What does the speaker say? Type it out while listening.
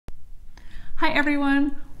Hi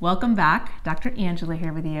everyone, welcome back. Dr. Angela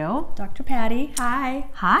here with you. Dr. Patty, hi.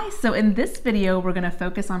 Hi, so in this video we're going to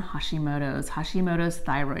focus on Hashimoto's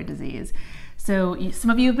thyroid disease. So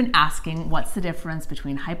some of you have been asking what's the difference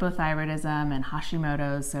between hypothyroidism and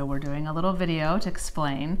Hashimoto's, so we're doing a little video to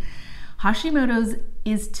explain. Hashimoto's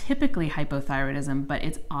is typically hypothyroidism, but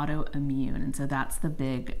it's autoimmune, and so that's the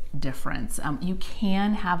big difference. You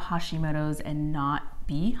can have Hashimoto's and not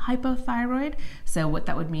be hypothyroid. So what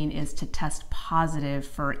that would mean is to test positive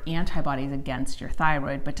for antibodies against your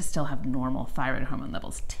thyroid, but to still have normal thyroid hormone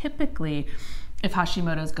levels. Typically, if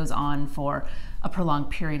Hashimoto's goes on for a prolonged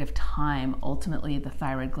period of time, ultimately the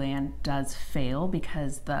thyroid gland does fail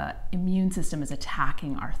because the immune system is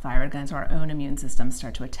attacking our thyroid gland. So our own immune systems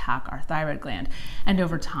start to attack our thyroid gland. And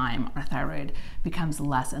over time, our thyroid becomes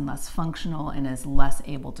less and less functional and is less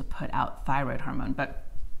able to put out thyroid hormone. But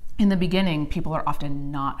in the beginning, people are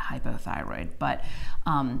often not hypothyroid, but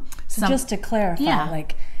so just to clarify,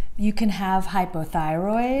 like you can have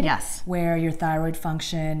hypothyroid, yes, where your thyroid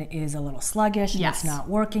function is a little sluggish, and it's not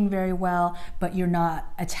working very well, but you're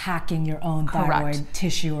not attacking your own thyroid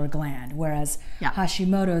tissue or gland. Whereas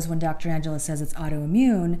Hashimoto's, when Dr. Angela says it's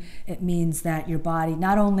autoimmune, it means that your body,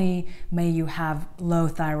 not only may you have low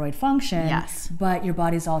thyroid function, but your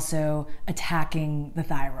body's also attacking the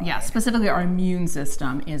thyroid. Yeah, specifically our immune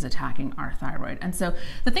system is attacking our thyroid. And so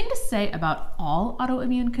the thing to say about all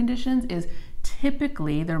autoimmune conditions is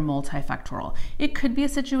typically they're multifactorial. It could be a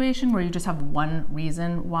situation where you just have one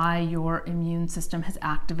reason why your immune system has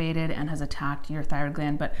activated and has attacked your thyroid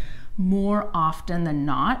gland, but more often than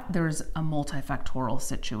not, there's a multifactorial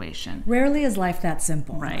situation. Rarely is life that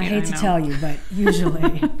simple. Right, I hate to tell you, but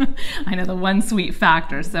usually. I know, the one sweet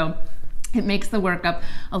factor. So it makes the workup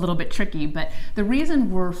a little bit tricky, but the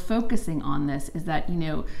reason we're focusing on this is that,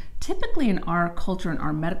 typically in our culture, in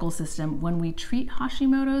our medical system, when we treat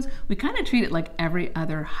Hashimoto's, we kind of treat it like every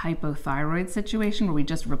other hypothyroid situation where we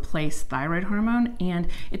just replace thyroid hormone, and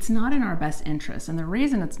it's not in our best interest. And the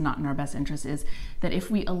reason it's not in our best interest is that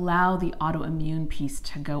if we allow the autoimmune piece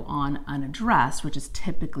to go on unaddressed, which is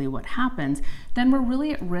typically what happens, then we're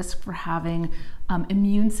really at risk for having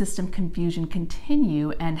immune system confusion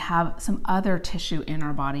continue and have some other tissue in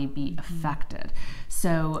our body be affected.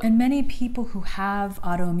 So, and many people who have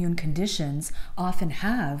autoimmune conditions often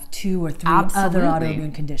have 2 or 3 other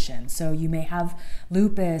autoimmune conditions. So you may have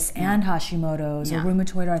lupus and Hashimoto's or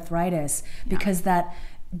rheumatoid arthritis because that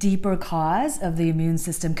deeper cause of the immune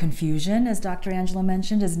system confusion, as Dr. Angela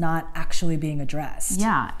mentioned, is not actually being addressed.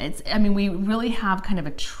 Yeah, we really have kind of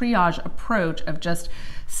a triage approach of just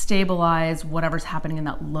stabilize whatever's happening in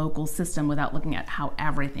that local system without looking at how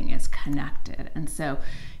everything is connected. And so,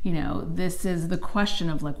 this is the question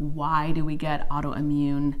of why do we get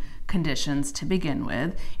autoimmune conditions to begin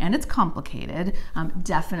with? And it's complicated.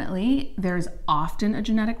 Definitely, there's often a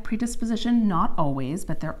genetic predisposition, not always,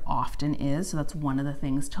 but there often is. So that's one of the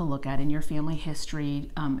things to look at in your family history.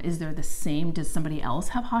 Is there the same, does somebody else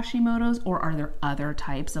have Hashimoto's, or are there other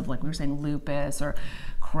types of, like we were saying, lupus or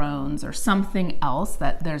Crohn's or something else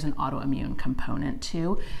that there's an autoimmune component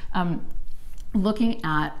to? Looking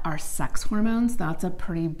at our sex hormones, that's a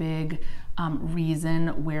pretty big reason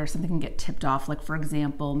where something can get tipped off. Like, for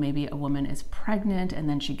example, maybe a woman is pregnant and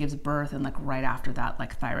then she gives birth, and right after that,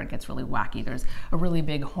 thyroid gets really wacky. There's a really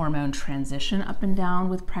big hormone transition up and down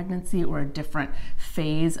with pregnancy, or a different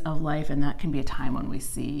phase of life, and that can be a time when we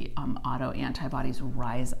see auto antibodies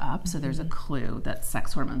rise up. So there's a clue that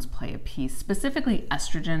sex hormones play a piece. Specifically,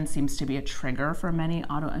 estrogen seems to be a trigger for many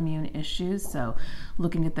autoimmune issues. So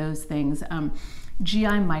looking at those things. GI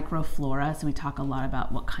microflora, so we talk a lot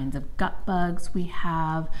about what kinds of gut bugs we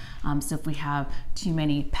have. So if we have too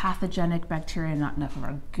many pathogenic bacteria, not enough of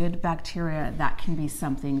our good bacteria, that can be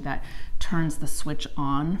something that turns the switch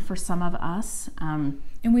on for some of us. And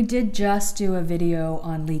we did just do a video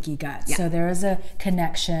on leaky gut. So there is a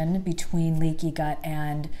connection between leaky gut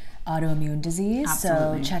and autoimmune disease.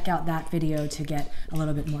 Absolutely. So check out that video to get a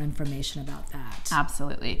little bit more information about that.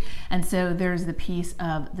 Absolutely. And so there's the piece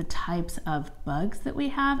of the types of bugs that we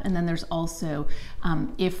have, and then there's also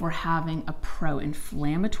if we're having a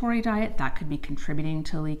pro-inflammatory diet, that could be contributing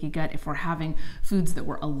to leaky gut. If we're having foods that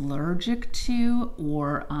we're allergic to,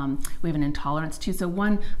 or we have an intolerance to. So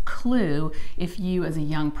one clue, if you as a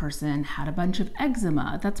young person had a bunch of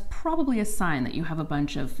eczema, that's probably a sign that you have a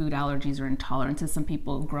bunch of food allergies or intolerances. Some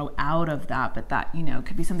people grow grow out of that, but that, you know,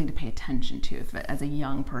 could be something to pay attention to if as a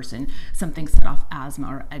young person something set off asthma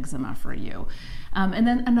or eczema for you. And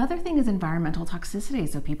then another thing is environmental toxicity.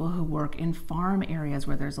 So people who work in farm areas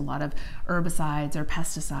where there's a lot of herbicides or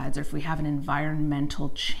pesticides, or if we have an environmental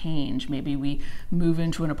change, maybe we move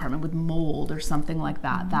into an apartment with mold or something like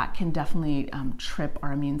that, that can definitely trip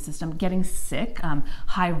our immune system. Getting sick,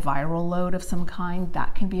 high viral load of some kind,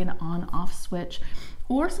 that can be an on-off switch.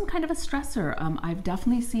 Or some kind of a stressor. I've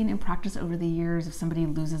definitely seen in practice over the years, if somebody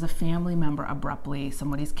loses a family member abruptly,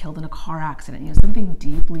 somebody's killed in a car accident, you know, something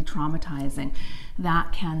deeply traumatizing,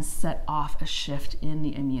 that can set off a shift in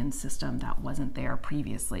the immune system that wasn't there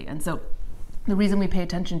previously. And so the reason we pay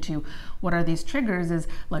attention to what are these triggers is,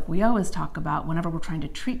 like we always talk about, whenever we're trying to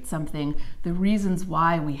treat something, the reasons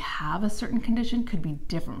why we have a certain condition could be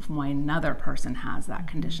different from why another person has that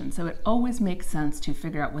condition. So it always makes sense to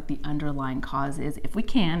figure out what the underlying cause is. If we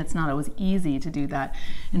can, it's not always easy to do that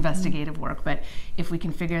investigative work, but if we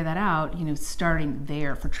can figure that out, you know, starting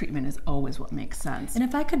there for treatment is always what makes sense. And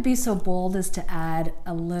if I could be so bold as to add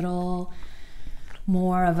a little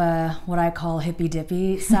more of a, what I call hippy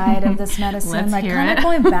dippy side of this medicine, like kind of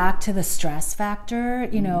going back to the stress factor,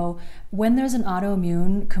 you know, when there's an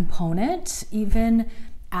autoimmune component, even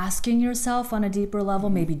asking yourself on a deeper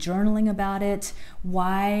level, maybe journaling about it,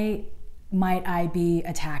 why might I be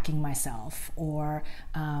attacking myself? Or,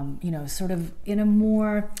 you know, sort of in a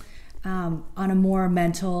more, on a more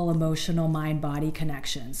mental, emotional, mind-body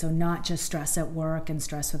connection. So not just stress at work and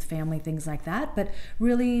stress with family, things like that, but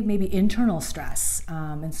really maybe internal stress.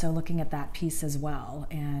 And so looking at that piece as well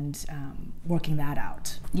and working that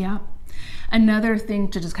out. Yeah. Another thing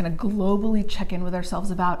to just kind of globally check in with ourselves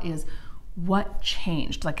about is what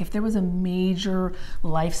changed. Like if there was a major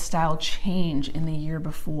lifestyle change in the year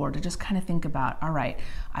before, to just kind of think about, all right,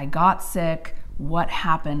 I got sick, what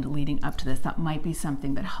happened leading up to this? That might be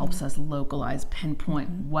something that helps us localize, pinpoint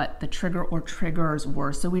what the trigger or triggers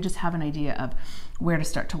were, so we just have an idea of where to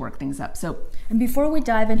start to work things up. So, and before we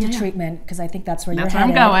dive into treatment, because I think that's where you're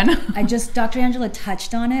headed, I'm going. Dr. Angela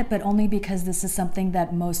touched on it, but only because this is something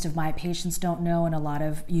that most of my patients don't know and a lot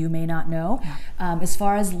of you may not know. Yeah. As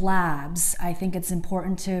far as labs, I think it's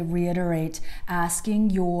important to reiterate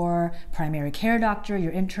asking your primary care doctor,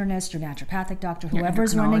 your internist, your naturopathic doctor,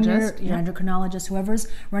 whoever's running your endocrinologist, whoever's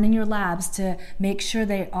running your labs, to make sure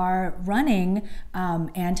they are running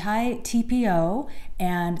anti-TPO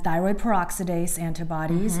and thyroid peroxidase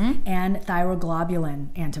antibodies and thyroglobulin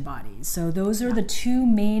antibodies. So those are the two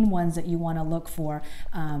main ones that you want to look for,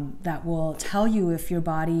 that will tell you if your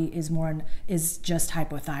body is just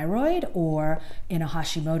hypothyroid or in a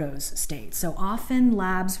Hashimoto's state. So often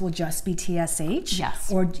labs will just be TSH.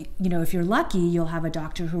 Yes. Or, you know, if you're lucky, you'll have a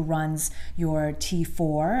doctor who runs your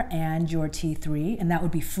T4 and your T3, and that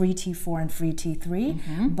would be free T4 and free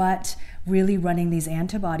T3, but really running these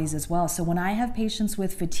antibodies as well. So when I have patients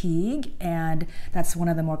with fatigue, and that's one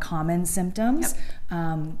of the more common symptoms,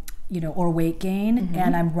 you know, or weight gain,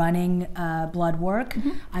 and I'm running blood work,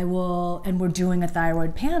 I will, and we're doing a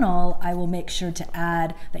thyroid panel, I will make sure to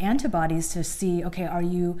add the antibodies to see, okay, are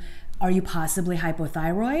you possibly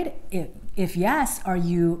hypothyroid? If yes, are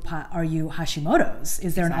you Hashimoto's?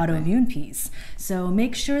 Is there an autoimmune piece? So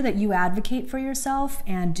make sure that you advocate for yourself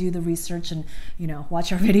and do the research, and, you know,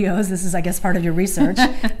 watch our videos. This is, I guess, part of your research,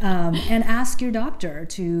 and ask your doctor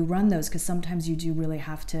to run those, because sometimes you do really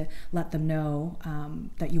have to let them know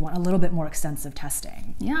that you want a little bit more extensive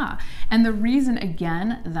testing. Yeah, and the reason,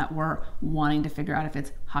 again, that we're wanting to figure out if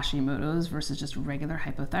it's Hashimoto's versus just regular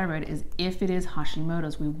hypothyroid is, if it is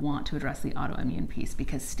Hashimoto's, we want to address the autoimmune piece,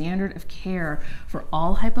 because standard of care for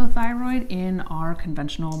all hypothyroid in our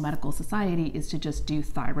conventional medical society is to just do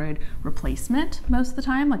thyroid replacement most of the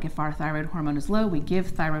time. Like if our thyroid hormone is low, we give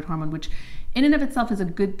thyroid hormone, which in and of itself is a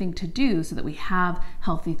good thing to do so that we have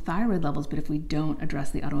healthy thyroid levels. But if we don't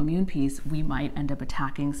address the autoimmune piece, we might end up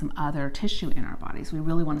attacking some other tissue in our bodies. We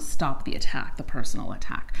really want to stop the attack, the personal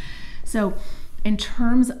attack. So in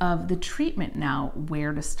terms of the treatment now,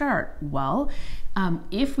 where to start? Well,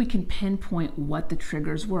 if we can pinpoint what the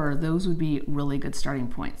triggers were, those would be really good starting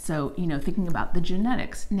points. So, you know, thinking about the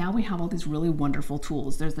genetics, now we have all these really wonderful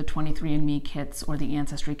tools. There's the 23andMe kits or the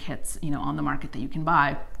Ancestry kits, you know, on the market that you can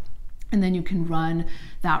buy. And then you can run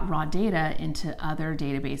that raw data into other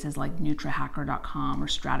databases like NutriHacker.com or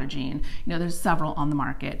Strategene. You know, there's several on the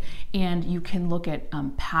market. And you can look at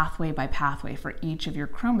pathway by pathway for each of your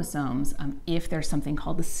chromosomes, if there's something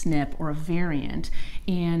called a SNP or a variant.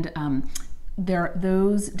 And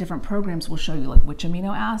those different programs will show you like which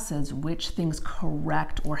amino acids, which things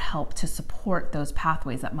correct or help to support those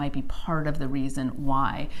pathways that might be part of the reason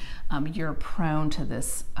why you're prone to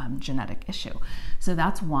this genetic issue. So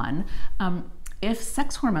that's one. If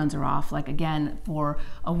sex hormones are off, like again, for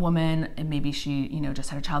a woman, and maybe she, just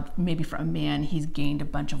had a child, maybe for a man, he's gained a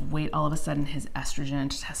bunch of weight, all of a sudden his estrogen,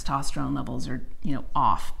 testosterone levels are,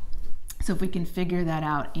 off. So if we can figure that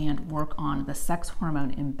out and work on the sex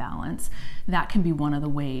hormone imbalance, that can be one of the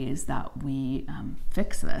ways that we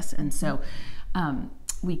fix this. And so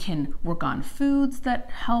we can work on foods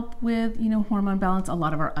that help with, hormone balance. A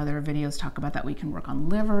lot of our other videos talk about that. We can work on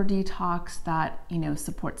liver detox that,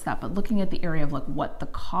 supports that, but looking at the area of like what the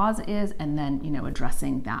cause is and then,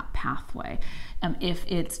 addressing that pathway. If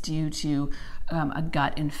it's due to a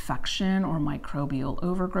gut infection or microbial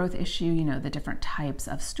overgrowth issue, the different types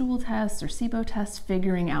of stool tests or SIBO tests,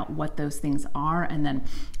 figuring out what those things are and then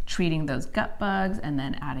treating those gut bugs and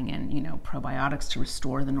then adding in, probiotics to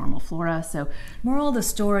restore the normal flora. So moral of the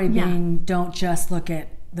story being, don't just look at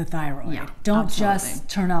the thyroid. Yeah, don't absolutely. Just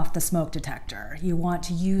turn off the smoke detector. You want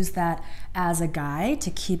to use that as a guide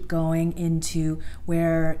to keep going into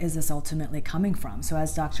where is this ultimately coming from. So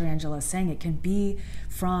as Dr. Angela is saying, it can be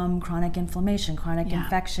from chronic inflammation, chronic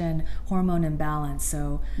infection, hormone imbalance.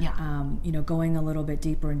 So, going a little bit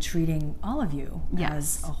deeper and treating all of you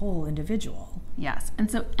as a whole individual. Yes, and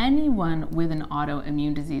so anyone with an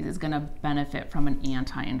autoimmune disease is going to benefit from an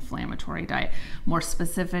anti-inflammatory diet. More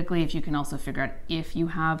specifically, if you can also figure out if you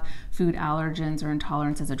have food allergens or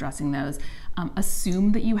intolerances, addressing those.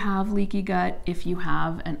 Assume that you have leaky gut if you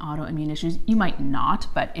have an autoimmune issue. You might not,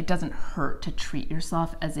 but it doesn't hurt to treat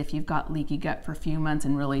yourself as if you've got leaky gut for a few months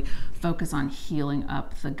and really focus on healing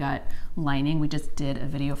up the gut lining. We just did a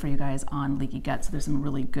video for you guys on leaky gut, so there's some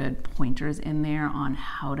really good pointers in there on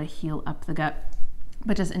how to heal up the gut.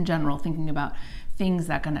 But just in general, thinking about things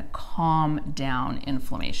that are going to calm down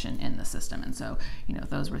inflammation in the system. And so,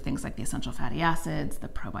 those were things like the essential fatty acids, the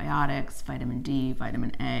probiotics, vitamin D,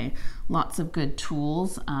 vitamin A, lots of good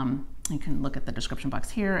tools. You can look at the description box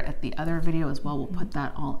here at the other video as well. We'll put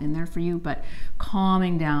that all in there for you. But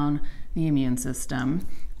calming down the immune system.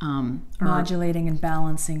 Modulating and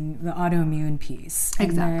balancing the autoimmune piece.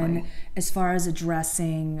 Exactly. And then as far as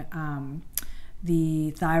addressing the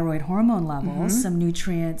thyroid hormone levels, some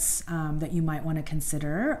nutrients that you might want to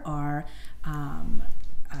consider are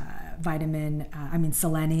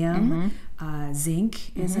selenium,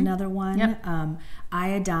 zinc is another one. Yep.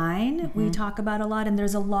 Iodine we talk about a lot, and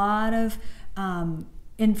there's a lot of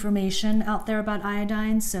information out there about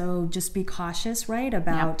iodine, so just be cautious, right,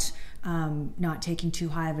 about not taking too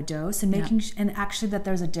high of a dose, and making and actually that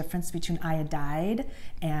there's a difference between iodide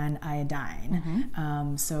and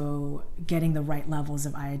iodine. So getting the right levels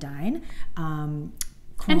of iodine.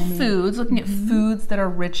 And foods, looking at foods that are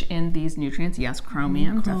rich in these nutrients. Yes,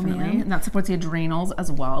 chromium, definitely. And that supports the adrenals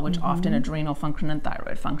as well, which often adrenal function and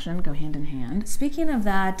thyroid function go hand in hand. Speaking of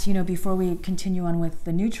that, before we continue on with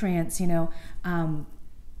the nutrients,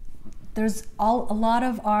 there's a lot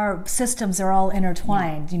of our systems are all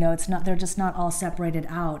intertwined. They're just not all separated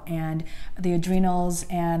out. And the adrenals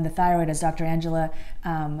and the thyroid, as Dr. Angela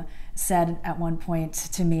said at one point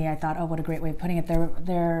to me, I thought, oh, what a great way of putting it.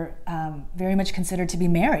 They're very much considered to be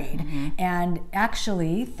married. And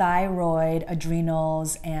actually, thyroid,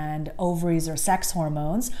 adrenals, and ovaries or sex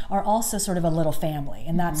hormones are also sort of a little family.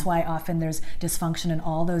 And that's why often there's dysfunction in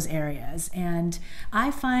all those areas. And I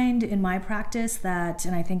find in my practice that,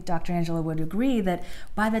 and I think Dr. Angela would agree, that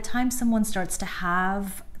by the time someone starts to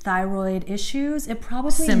have thyroid issues, it probably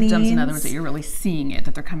symptoms, means, in other words, that you're really seeing it,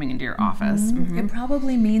 that they're coming into your office. It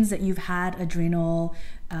probably means that you've had adrenal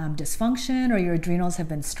dysfunction, or your adrenals have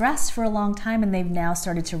been stressed for a long time and they've now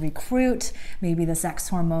started to recruit maybe the sex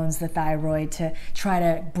hormones, the thyroid, to try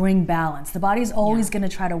to bring balance. The body's always going to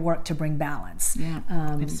try to work to bring balance. We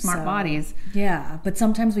have smart bodies. Yeah, but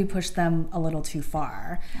sometimes we push them a little too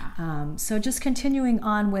far. So just continuing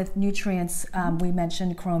on with nutrients, we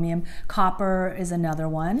mentioned chromium. Copper is another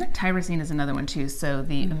one. Tyrosine is another one too. So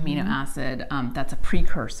the amino acid, that's a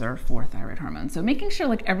precursor for thyroid hormone. So making sure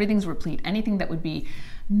like everything's replete, anything that would be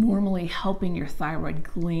normally helping your thyroid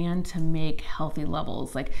gland to make healthy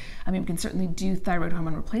levels. Like, we can certainly do thyroid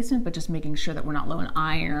hormone replacement, but just making sure that we're not low in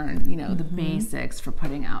iron, the basics for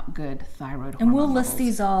putting out good thyroid hormone And we'll levels. list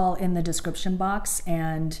these all in the description box,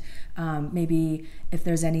 and maybe if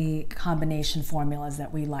there's any combination formulas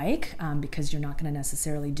that we like, because you're not going to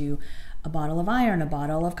necessarily do a bottle of iron, a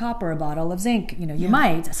bottle of copper, a bottle of zinc. You know, you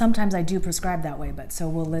might. Sometimes I do prescribe that way, but so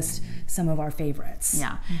we'll list some of our favorites.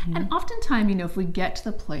 Yeah. And oftentimes, you know, if we get to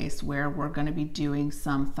the place where we're going to be doing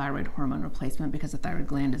some thyroid hormone replacement because the thyroid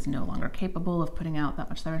gland is no longer capable of putting out that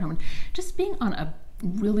much thyroid hormone, just being on a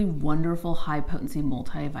really wonderful high potency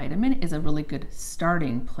multivitamin is a really good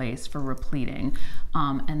starting place for repleting.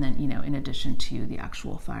 And then, you know, in addition to the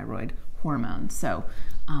actual thyroid hormone. So,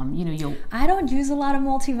 you know, I don't use a lot of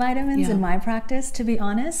multivitamins in my practice, to be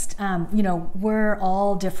honest. You know, we're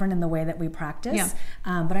all different in the way that we practice.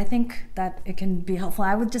 But I think that it can be helpful.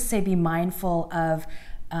 I would just say be mindful of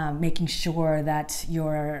making sure that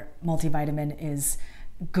your multivitamin is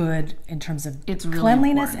good in terms of really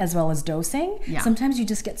cleanliness important, as well as dosing. Sometimes you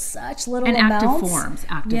just get such little amounts. Active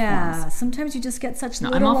forms. Sometimes you just get such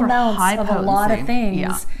little amounts of a lot of things.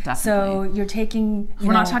 Yeah, definitely. So you're taking,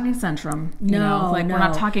 we're not talking Centrum. We're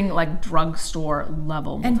not talking like drugstore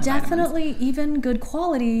level. And definitely even good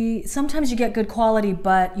quality. Sometimes you get good quality,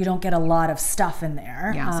 but you don't get a lot of stuff in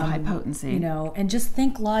there. Yeah, so high potency. You know, and just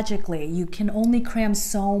think logically. You can only cram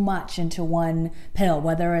so much into one pill,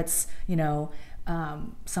 whether it's, you know,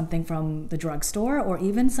 something from the drugstore or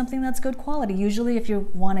even something that's good quality. Usually if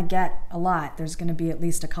you want to get a lot, there's going to be at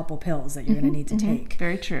least a couple pills that you're going to need to take.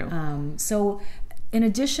 Very true. So in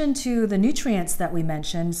addition to the nutrients that we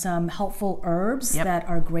mentioned, some helpful herbs that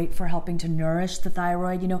are great for helping to nourish the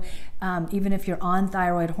thyroid. You know, even if you're on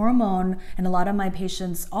thyroid hormone, and a lot of my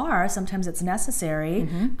patients are, sometimes it's necessary,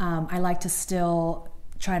 I like to still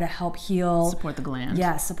try to help heal. Support the gland.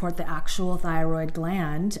 Yeah, support the actual thyroid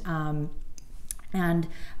gland. And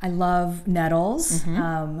I love nettles.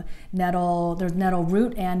 There's nettle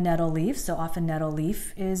root and nettle leaf, so often nettle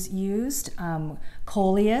leaf is used.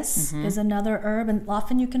 Coleus is another herb, and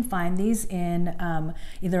often you can find these in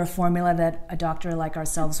either a formula that a doctor like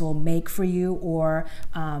ourselves will make for you or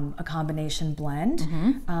a combination blend.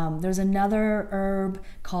 There's another herb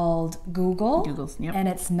called Google, and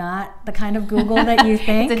it's not the kind of Google that you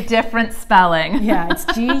think. It's a different spelling. Yeah, it's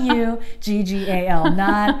G-U-G-G-A-L,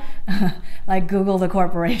 not like Google the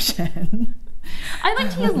corporation. I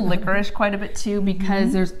like to use licorice quite a bit too,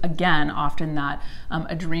 because there's, again, often that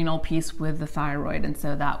adrenal piece with the thyroid, and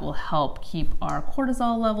so that will help keep our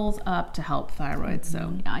cortisol levels up to help thyroid.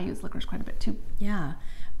 So yeah, I use licorice quite a bit too. Yeah,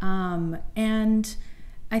 and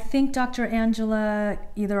I think Dr. Angela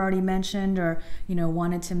either already mentioned or, you know,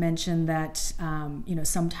 wanted to mention that, you know,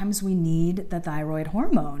 sometimes we need the thyroid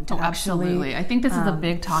hormone to absolutely. I think this is a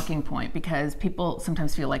big talking point because people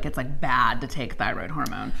sometimes feel like it's like bad to take thyroid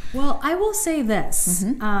hormone. Well, I will say this.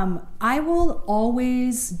 I will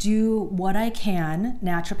always do what I can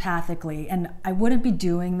naturopathically, and I wouldn't be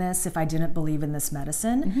doing this if I didn't believe in this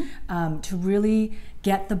medicine, to really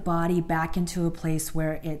get the body back into a place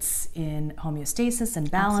where it's in homeostasis and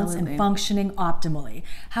balance and functioning optimally.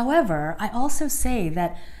 However, I also say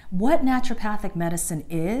that what naturopathic medicine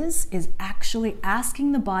is actually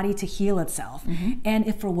asking the body to heal itself. And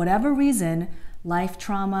if for whatever reason, life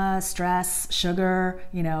trauma, stress, sugar,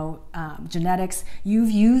 you know, genetics, you've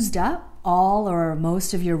used up all or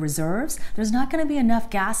most of your reserves, there's not going to be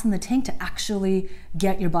enough gas in the tank to actually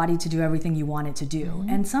get your body to do everything you want it to do.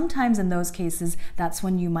 And sometimes in those cases, that's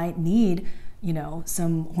when you might need, you know,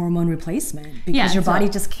 some hormone replacement because your body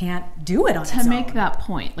just can't do it on its own. To make that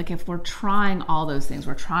point, like if we're trying all those things,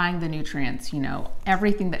 we're trying the nutrients, you know,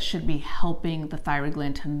 everything that should be helping the thyroid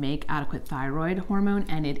gland to make adequate thyroid hormone,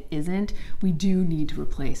 and it isn't, we do need to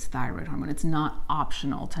replace thyroid hormone. It's not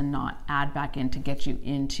optional to not add back in to get you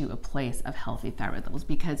into a place of healthy thyroid levels,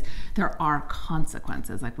 because there are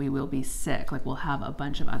consequences. Like we will be sick, like we'll have a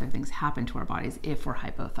bunch of other things happen to our bodies if we're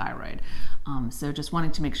hypothyroid. So just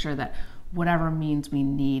wanting to make sure that whatever means we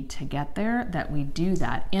need to get there, that we do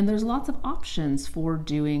that. And there's lots of options for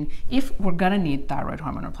doing, if we're gonna need thyroid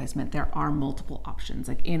hormone replacement, there are multiple options.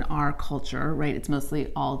 Like in our culture, right, it's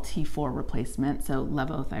mostly all T4 replacement, so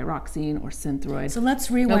levothyroxine or Synthroid. So let's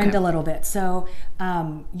rewind a little bit. So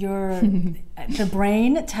the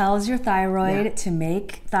brain tells your thyroid to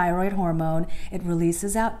make thyroid hormone. It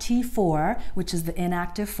releases out T4, which is the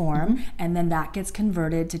inactive form, and then that gets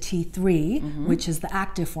converted to T3, which is the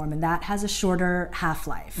active form, and that has a shorter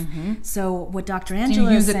half-life. So what Dr.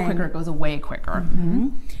 Angela is saying, you use it quicker, it goes away quicker.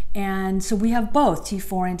 And so we have both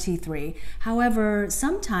T4 and T3. However,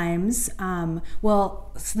 sometimes,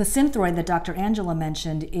 well, the Synthroid that Dr. Angela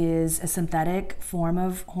mentioned is a synthetic form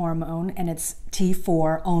of hormone, and it's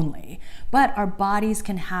T4 only. But our bodies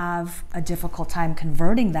can have a difficult time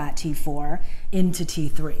converting that T4 into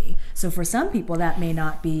T3. So for some people, that may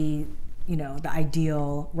not be you know, the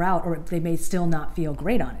ideal route, or they may still not feel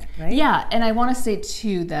great on it, right? Yeah, and I want to say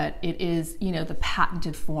too that it is, you know, the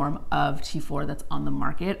patented form of T4 that's on the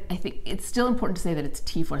market. I think it's still important to say that it's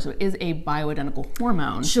T4, so it is a bioidentical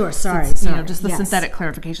hormone. Sure, sorry. You know, just the synthetic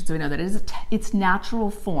clarification, so we know that it is its natural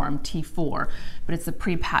form, T4, but it's a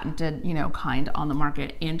pre-patented, you know, kind on the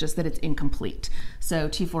market, and just that it's incomplete. So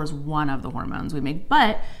T4 is one of the hormones we make,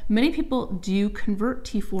 but many people do convert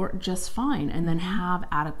T4 just fine and then have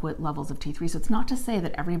adequate levels of T3. So it's not to say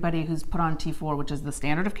that everybody who's put on T4, which is the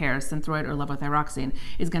standard of care, Synthroid or levothyroxine,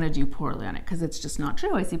 is going to do poorly on it, because it's just not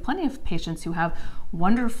true. I see plenty of patients who have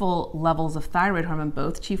wonderful levels of thyroid hormone,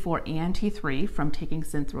 both T4 and T3, from taking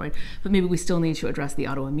Synthroid, but maybe we still need to address the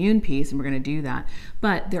autoimmune piece, and we're going to do that.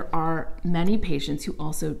 But there are many patients who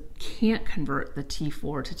also can't convert the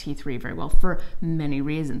T4 to T3 very well for many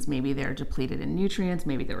reasons. Maybe they're depleted in nutrients,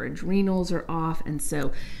 maybe their adrenals are off, and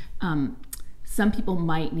so some people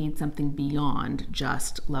might need something beyond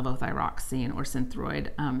just levothyroxine or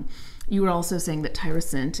Synthroid. You were also saying that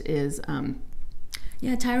Tyrosint is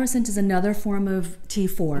yeah, Tyrosint is another form of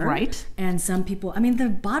T4. Right. And some people, I mean, the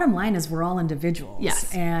bottom line is we're all individuals.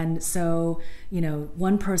 Yes. And so, you know,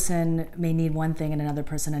 one person may need one thing and another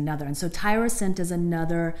person another. And so Tyrosint is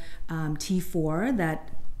another T4 that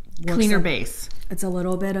works cleaner base. It's a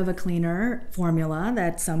little bit of a cleaner formula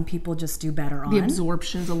that some people just do better on. The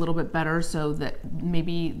absorption's a little bit better, so that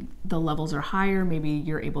maybe the levels are higher, maybe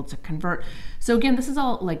you're able to convert. So again, this is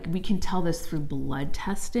all, like, we can tell this through blood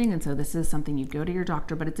testing, and so this is something you go to your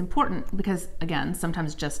doctor, but it's important because, again,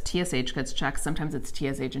 sometimes just TSH gets checked, sometimes it's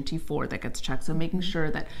TSH and T4 that gets checked, so making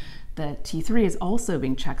sure that the T3 is also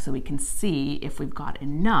being checked so we can see if we've got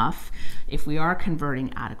enough, if we are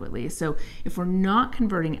converting adequately. So if we're not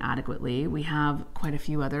converting adequately, we have quite a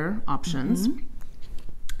few other options.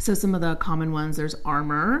 So some of the common ones, there's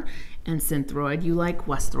Armor and Synthroid. You like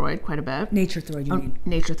Westhroid quite a bit. Naturethyroid, you mean.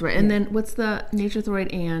 Naturethyroid. And then what's the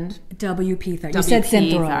Naturethyroid and? WP thyroid. You said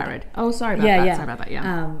Synthroid. Thyroid. Oh, sorry about that. Sorry about that,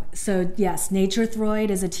 yeah. So yes, Naturethyroid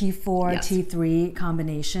is a T4, T3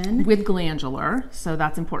 combination. With glandular, so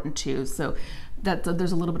that's important too. So that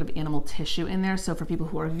there's a little bit of animal tissue in there. So for people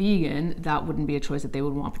who are vegan, that wouldn't be a choice that they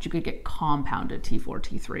would want, but you could get compounded T4,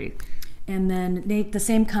 T3. And then the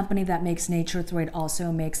same company that makes Naturethyroid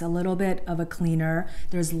also makes a little bit of a cleaner.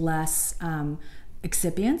 There's less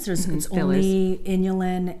excipients. It's only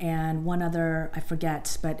inulin and one other, I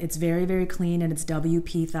forget, but it's very, very clean, and it's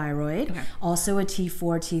WP thyroid. Okay. Also a T4,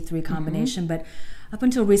 T3 combination, but up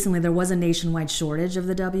until recently, there was a nationwide shortage of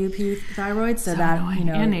the WP thyroid, so that annoying. You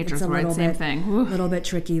know, and it's a little bit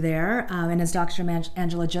tricky there. And as Dr.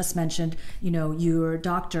 Angela just mentioned, you know, your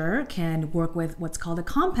doctor can work with what's called a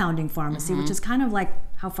compounding pharmacy, which is kind of like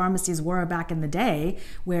how pharmacies were back in the day,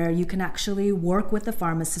 where you can actually work with the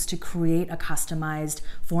pharmacist to create a customized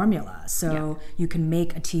formula. So you can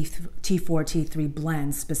make a T4, T3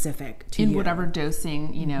 blend specific to in whatever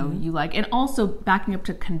dosing, you know, you like. And also backing up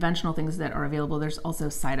to conventional things that are available, there's also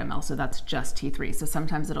Cytomel, so that's just T3. So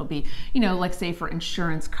sometimes it'll be, you know, like say for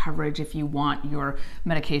insurance coverage, if you want your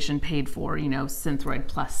medication paid for, you know, Synthroid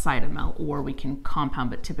plus Cytomel, or we can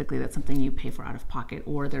compound, but typically that's something you pay for out of pocket.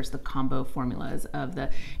 Or there's the combo formulas of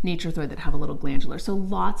the Naturethyroid that have a little glandular. So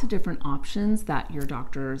lots of different options that your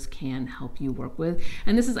doctors can help you work with.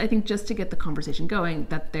 And this is, I think, just to get the conversation going,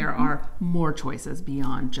 that there are more choices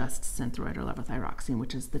beyond just Synthroid or levothyroxine,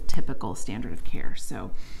 which is the typical standard of care.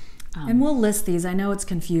 So and we'll list these. I know it's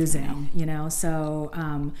confusing, you know, so,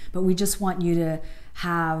 but we just want you to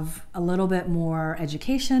have a little bit more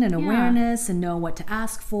education and awareness and know what to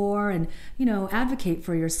ask for, and, you know, advocate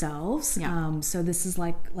for yourselves. So this is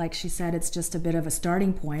like she said, it's just a bit of a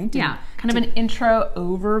starting point. Yeah, kind of an intro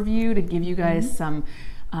overview to give you guys some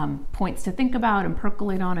points to think about and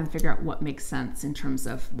percolate on and figure out what makes sense in terms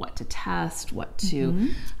of what to test, what to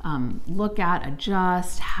look at,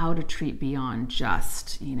 adjust, how to treat beyond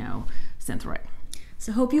just, you know, Synthroid.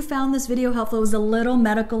 So hope you found this video helpful. It was a little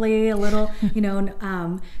medically, a little, you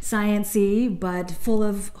know, science-y, but full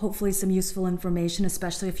of hopefully some useful information,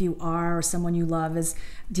 especially if you are, or someone you love is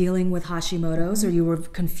dealing with Hashimoto's, or you were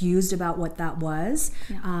confused about what that was.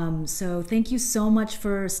 So thank you so much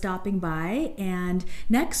for stopping by. And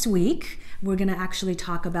next week, we're going to actually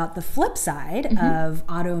talk about the flip side of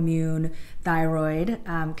autoimmune thyroid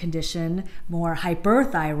condition, more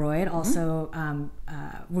hyperthyroid. Also,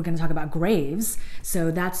 we're going to talk about Graves.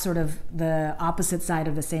 So that's sort of the opposite side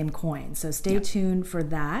of the same coin. So stay tuned for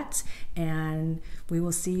that, and we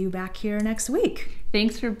will see you back here next week.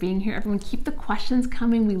 Thanks for being here, everyone. Keep the questions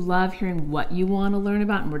coming. We love hearing what you want to learn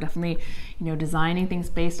about, and we're definitely, designing things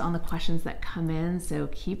based on the questions that come in. So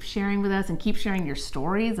keep sharing with us and keep sharing your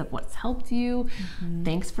stories of what's helped you.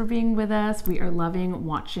 Thanks for being with us. We are loving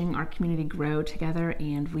watching our community grow together,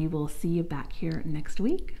 and we will see you back here next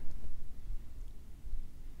week.